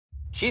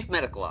Chief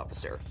Medical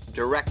Officer,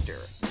 Director,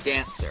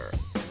 Dancer,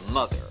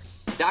 Mother.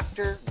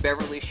 Dr.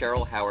 Beverly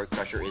Cheryl Howard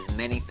Crusher is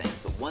many things,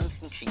 but one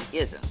thing she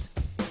isn't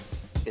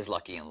is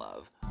lucky in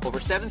love.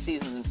 Over 7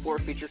 seasons and 4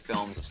 feature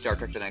films of Star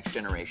Trek The Next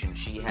Generation,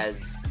 she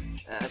has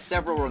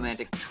several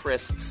romantic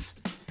trysts,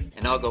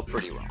 and all go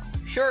pretty wrong.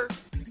 Sure,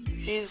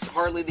 she's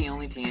hardly the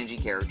only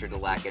TNG character to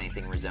lack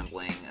anything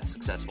resembling a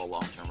successful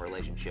long-term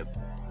relationship,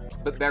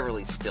 but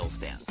Beverly still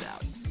stands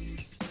out.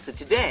 So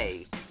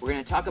today, we're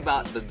going to talk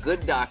about the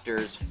good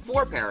doctors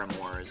for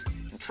paramours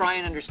and try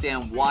and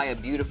understand why a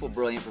beautiful,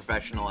 brilliant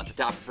professional at the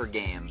top of her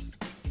game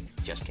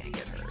just can't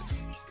get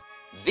hers.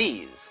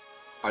 These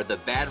are the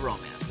bad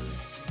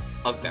romances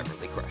of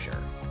Beverly Crusher.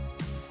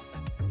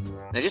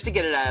 Now, just to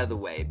get it out of the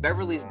way,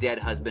 Beverly's dead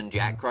husband,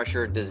 Jack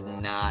Crusher, does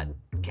not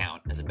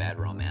count as a bad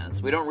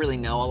romance. We don't really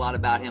know a lot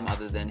about him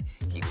other than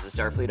he was a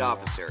Starfleet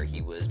officer.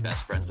 He was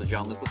best friends with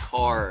Jean-Luc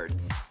Picard.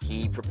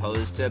 He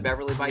proposed to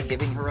Beverly by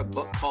giving her a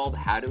book called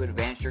How to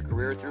Advance Your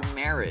Career Through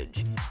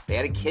Marriage. They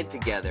had a kid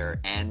together,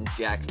 and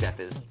Jack's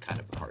death is kind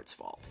of Picard's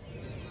fault.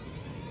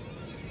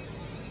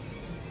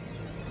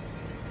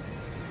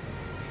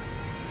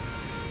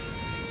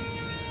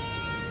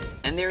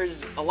 And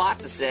there's a lot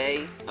to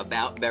say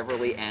about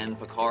Beverly and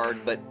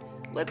Picard, but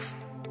let's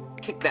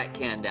kick that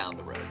can down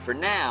the road. For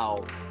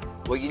now,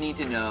 what you need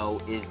to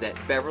know is that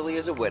Beverly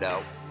is a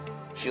widow.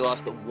 She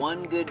lost the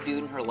one good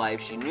dude in her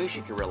life she knew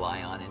she could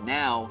rely on, and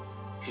now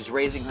she's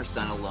raising her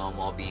son alone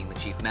while being the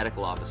chief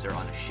medical officer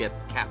on a ship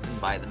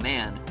captained by the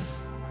man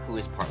who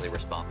is partly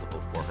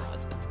responsible for her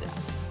husband's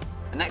death.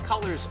 And that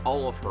colors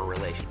all of her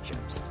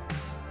relationships.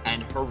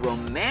 And her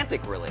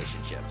romantic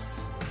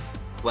relationships,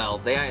 well,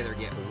 they either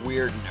get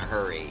weird in a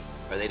hurry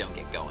or they don't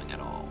get going at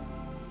all.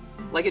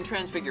 Like in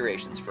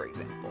Transfigurations, for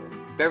example.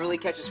 Beverly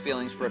catches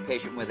feelings for a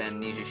patient with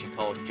amnesia she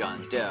calls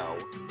John Doe.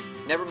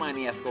 Never mind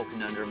the ethical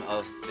conundrum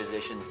of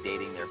physicians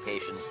dating their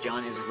patients.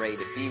 John isn't ready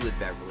to be with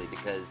Beverly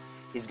because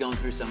he's going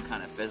through some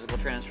kind of physical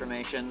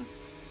transformation.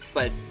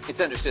 But it's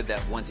understood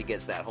that once he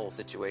gets that whole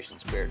situation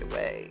squared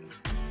away,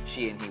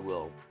 she and he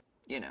will,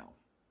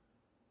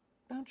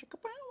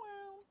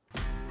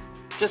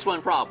 Just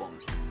one problem.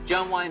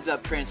 John winds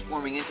up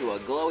transforming into a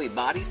glowy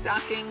body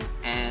stocking,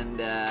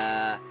 and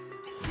I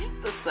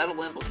think the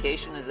subtle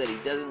implication is that he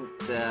doesn't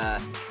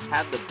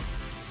have the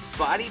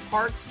body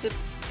parts to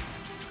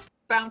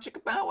bow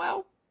chicka bow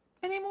wow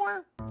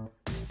anymore.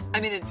 I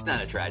mean, it's not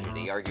a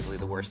tragedy. Arguably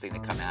the worst thing to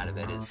come out of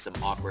it is some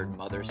awkward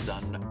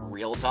mother-son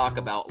real talk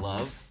about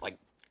love. Like,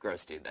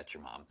 gross dude, that's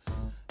your mom.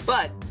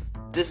 But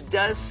this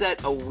does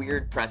set a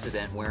weird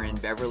precedent wherein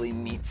Beverly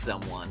meets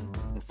someone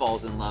and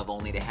falls in love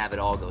only to have it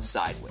all go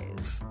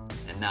sideways.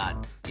 And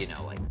not,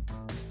 like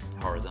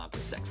horizontal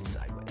sexy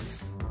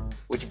sideways.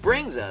 Which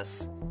brings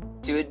us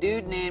to a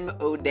dude named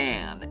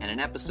Odan and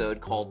an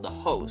episode called The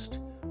Host,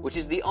 which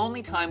is the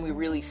only time we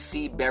really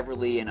see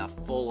Beverly in a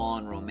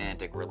full-on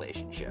romantic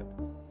relationship.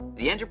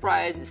 The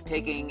Enterprise is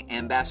taking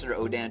Ambassador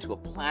Odan to a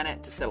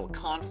planet to settle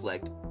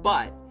conflict,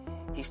 but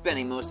he's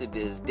spending most of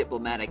his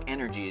diplomatic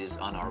energies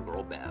on our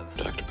girl Bev.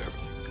 Dr. Beverly.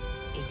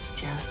 It's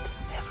just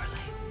Beverly.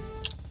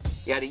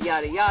 Yada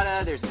yada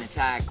yada, there's an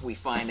attack. We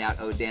find out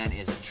Odan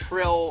is a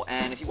Trill,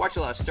 and if you watch a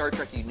lot of Star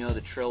Trek, you know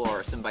the Trill are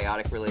a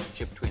symbiotic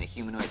relationship between a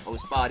humanoid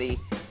host body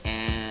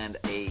and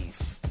a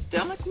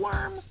stomach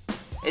worm.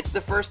 It's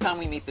the first time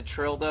we meet the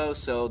Trill, though,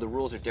 so the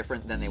rules are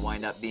different than they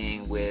wind up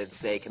being with,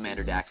 say,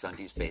 Commander Dax on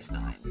Deep Space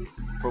Nine.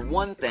 For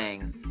one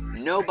thing,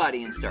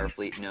 nobody in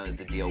Starfleet knows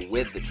the deal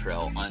with the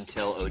Trill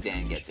until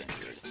Odan gets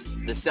injured.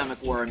 The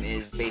stomach worm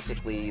is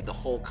basically the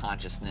whole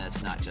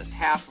consciousness, not just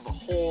half of a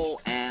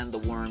whole, and the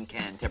worm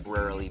can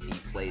temporarily be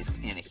placed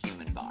in a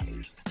human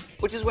body.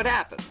 Which is what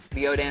happens.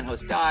 The Odan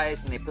host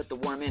dies, and they put the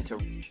worm into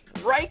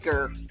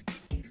Riker.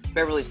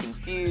 Beverly's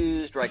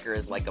confused. Riker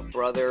is like a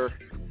brother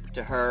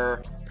to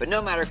her. But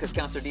no matter, because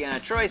Counselor Deanna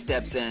Troi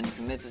steps in and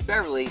convinces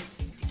Beverly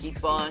to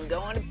keep on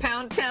going to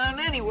Pound Town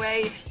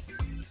anyway.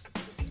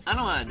 I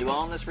don't want to dwell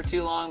on this for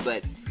too long,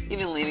 but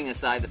even leaving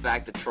aside the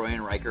fact that Troi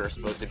and Riker are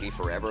supposed to be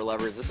forever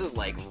lovers, this is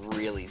like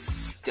really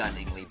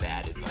stunningly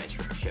bad advice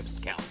from a ship's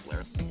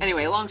counselor.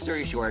 Anyway, long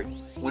story short,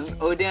 when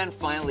Odan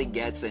finally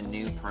gets a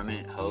new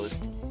permanent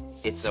host,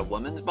 it's a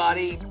woman's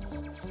body.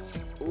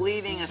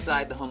 Leaving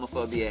aside the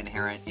homophobia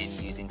inherent in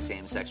using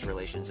same-sex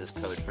relations as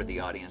code for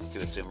the audience to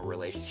assume a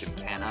relationship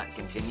cannot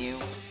continue,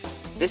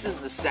 this is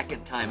the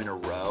second time in a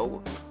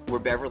row where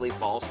Beverly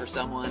falls for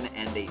someone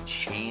and they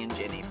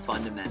change in a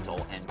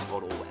fundamental and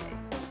total way.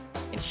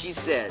 And she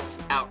says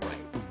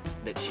outright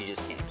that she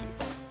just can't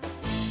keep up.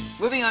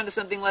 Moving on to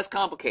something less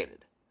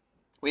complicated.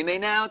 We may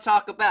now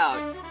talk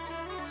about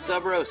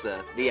Sub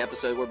Rosa, the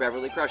episode where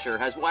Beverly Crusher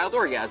has wild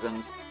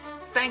orgasms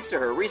thanks to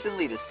her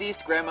recently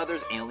deceased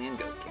grandmother's alien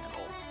ghost candle.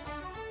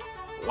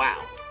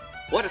 Wow.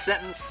 What a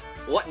sentence,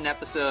 what an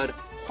episode,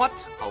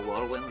 what a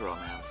whirlwind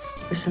romance.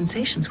 The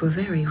sensations were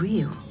very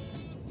real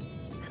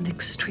and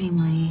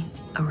extremely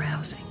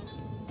arousing.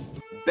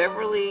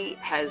 Beverly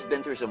has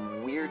been through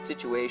some weird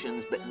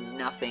situations, but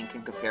nothing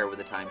can compare with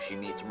the time she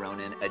meets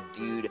Ronan, a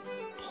dude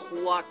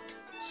plucked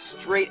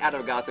straight out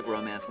of a gothic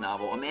romance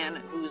novel, a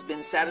man who's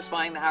been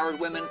satisfying the Howard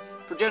women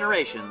for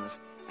generations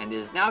and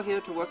is now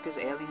here to work his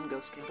alien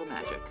ghost candle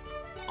magic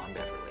on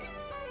Beverly.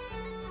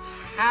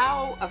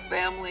 How a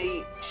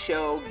family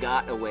show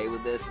got away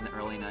with this in the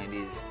early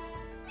 90s,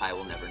 I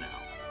will never know,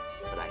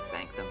 but I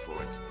thank them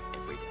for it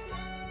every day.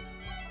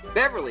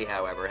 Beverly,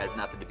 however, has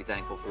nothing to be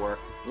thankful for.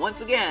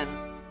 Once again,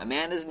 a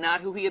man is not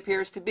who he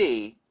appears to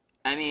be.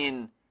 I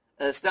mean,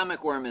 a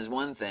stomach worm is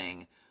one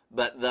thing,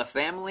 but the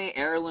family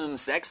heirloom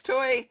sex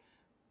toy?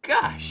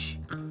 Gosh,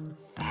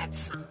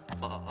 that's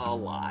a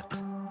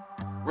lot.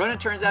 Ronan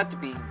turns out to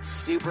be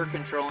super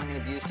controlling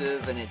and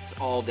abusive, and it's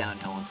all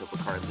downhill until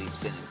Picard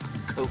leaps in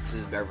and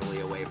coaxes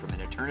Beverly away from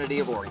an eternity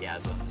of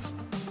orgasms.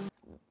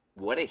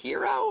 What a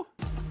hero!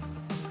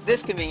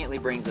 This conveniently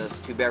brings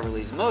us to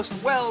Beverly's most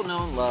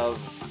well-known love,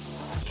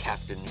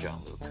 Captain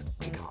Jean-Luc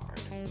Picard.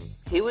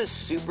 He was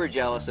super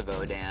jealous of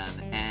Odan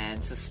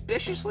and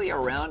suspiciously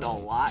around a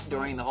lot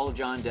during the whole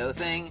John Doe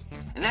thing,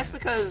 and that's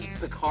because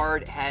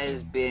Picard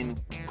has been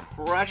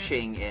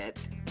crushing it,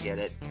 get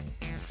it,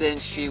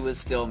 since she was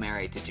still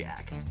married to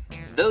Jack.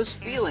 Those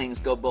feelings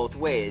go both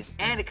ways,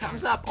 and it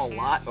comes up a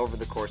lot over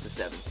the course of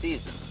 7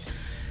 seasons.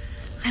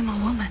 I'm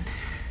a woman.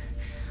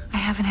 I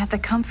haven't had the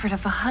comfort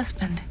of a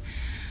husband,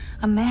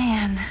 a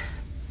man.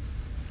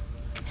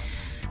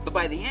 But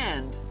by the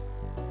end,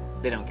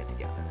 they don't get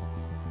together.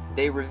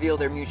 They reveal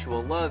their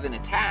mutual love in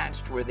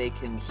Attached, where they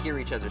can hear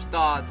each other's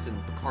thoughts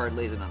and Picard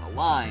lays it on the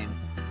line,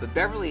 but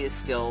Beverly is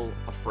still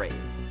afraid.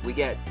 We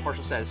get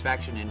partial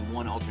satisfaction in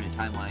one alternate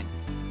timeline.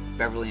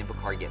 Beverly and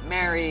Picard get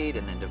married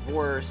and then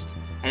divorced,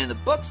 and in the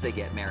books they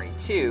get married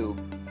too,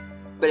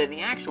 but in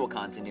the actual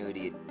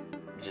continuity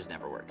it just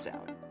never works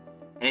out.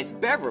 And it's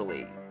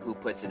Beverly who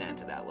puts an end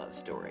to that love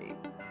story.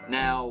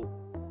 Now,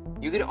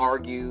 you could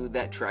argue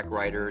that Trek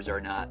writers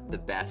are not the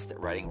best at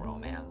writing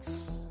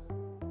romance,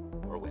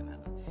 or women,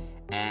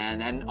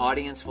 and an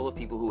audience full of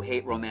people who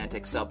hate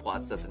romantic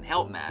subplots doesn't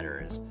help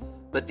matters,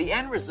 but the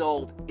end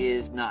result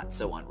is not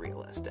so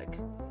unrealistic.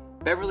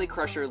 Beverly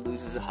Crusher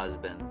loses a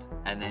husband,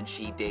 and then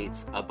she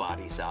dates a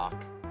body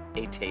sock,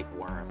 a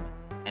tapeworm,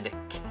 and a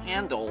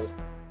candle,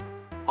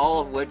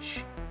 all of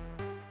which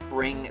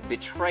bring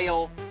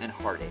betrayal and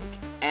heartache.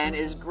 And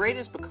as great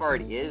as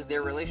Picard is,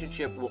 their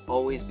relationship will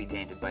always be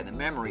tainted by the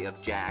memory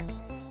of Jack,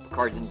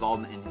 Picard's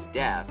involvement in his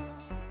death,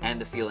 and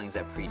the feelings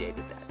that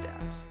predated that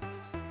death.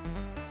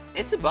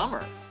 It's a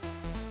bummer.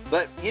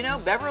 But, you know,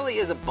 Beverly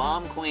is a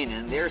bomb queen,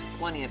 and there's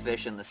plenty of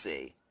fish in the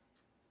sea.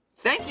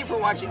 Thank you for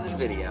watching this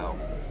video.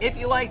 If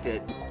you liked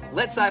it,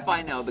 let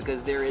Sci-Fi know,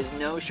 because there is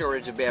no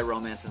shortage of bad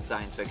romance and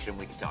science fiction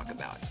we can talk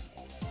about.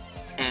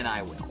 And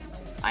I will.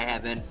 I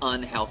have an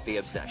unhealthy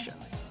obsession.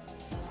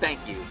 Thank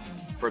you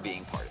for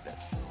being part of it.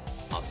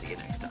 I'll see you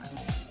next time.